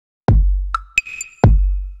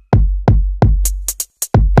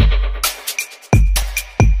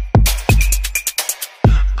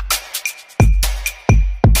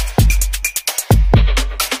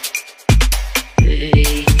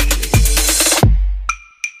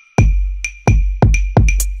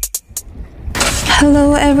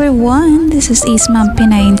Hello everyone, this is Ismam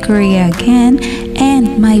Pinay in Korea again,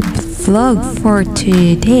 and my vlog for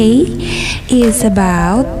today is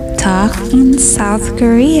about duck in South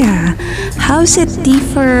Korea. How's it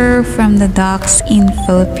differ from the ducks in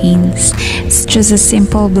Philippines? It's just a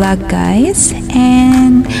simple vlog, guys,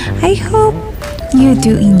 and I hope you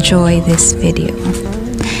do enjoy this video.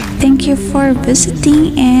 Thank you for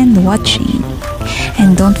visiting and watching.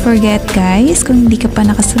 And don't forget, guys, kung hindi ka pa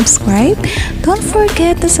nakasubscribe, don't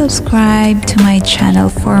forget to subscribe to my channel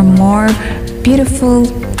for more beautiful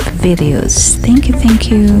videos. Thank you, thank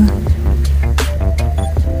you.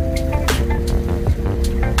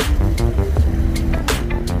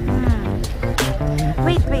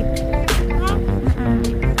 Wait.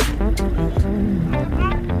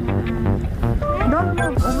 Don't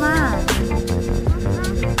move, Uma.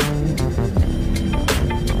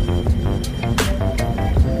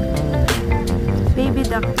 Baby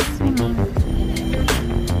duck swimming.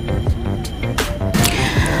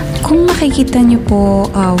 Kung makikita nyo po,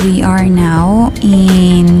 we are now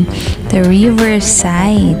in the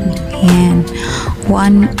riverside, and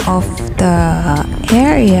one of the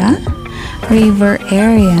river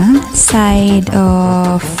area side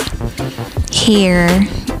of here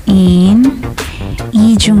in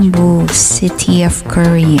Ijeongbu, city of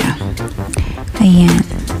Korea. Ayan.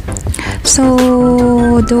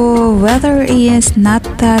 So the weather is not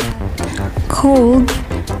that cold,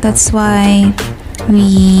 that's why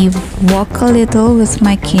we walk a little with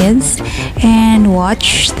my kids and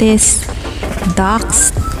watch these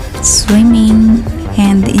ducks swimming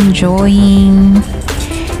and enjoying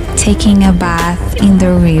taking a bath in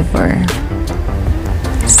the river.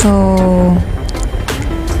 So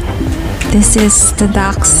this is the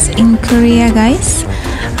ducks in Korea, guys.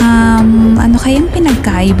 Ano kayang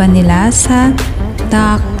pinagkaiba nila sa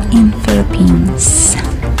duck in Philippines?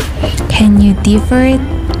 Can you differ it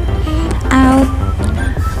out?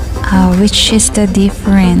 Which is the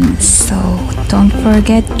difference? So don't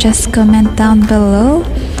forget, just comment down below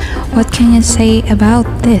what can you say about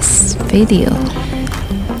this video.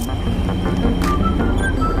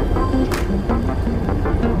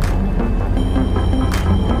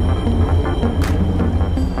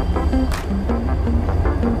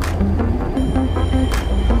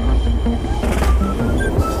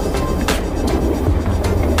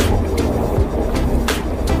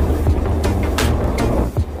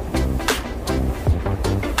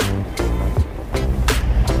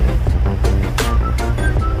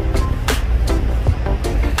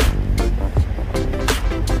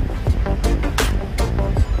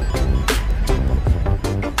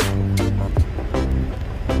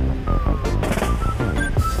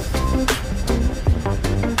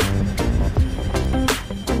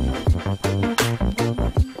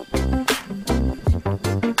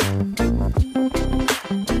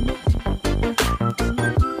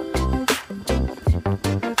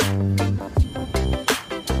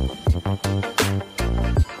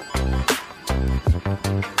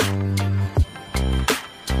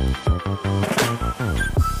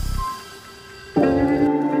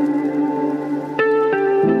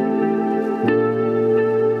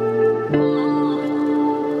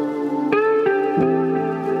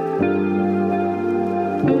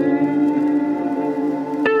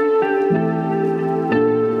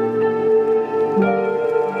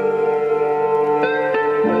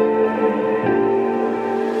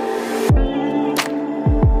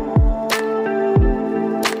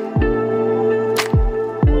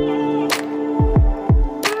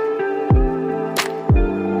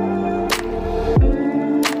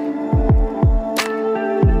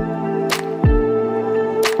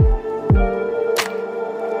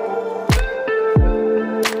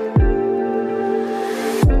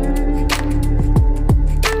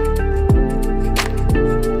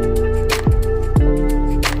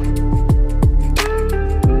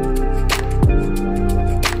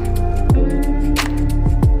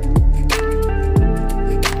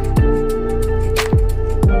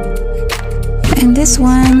 And this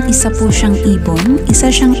one, isa po siyang ibon. Isa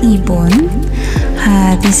siyang ibon.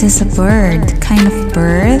 This is a bird, kind of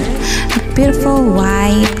bird. A beautiful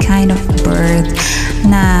white kind of bird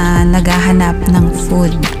na naghahanap ng food.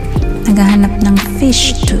 Naghahanap ng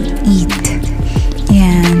fish to eat.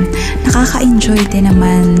 Yan. Nakaka-enjoy din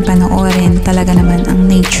naman panoorin talaga naman ang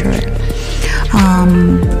nature.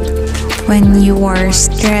 When you are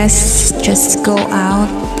stressed, just go out,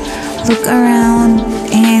 look around,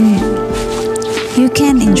 and you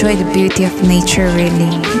can enjoy the beauty of nature.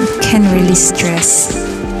 Really, you can really stress.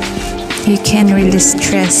 You can really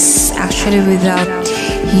stress actually without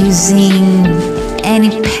using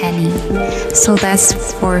any penny. So that's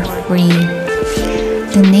for free.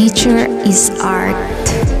 The nature is art,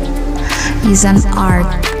 is an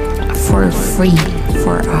art for free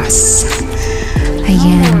for us.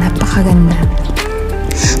 Ayan, napakaganda.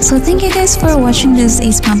 So thank you guys for watching this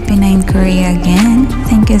Ace Mom Pinay in Korea again.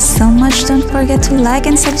 Thank you so much. Don't forget to like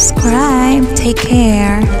and subscribe. Take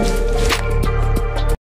care.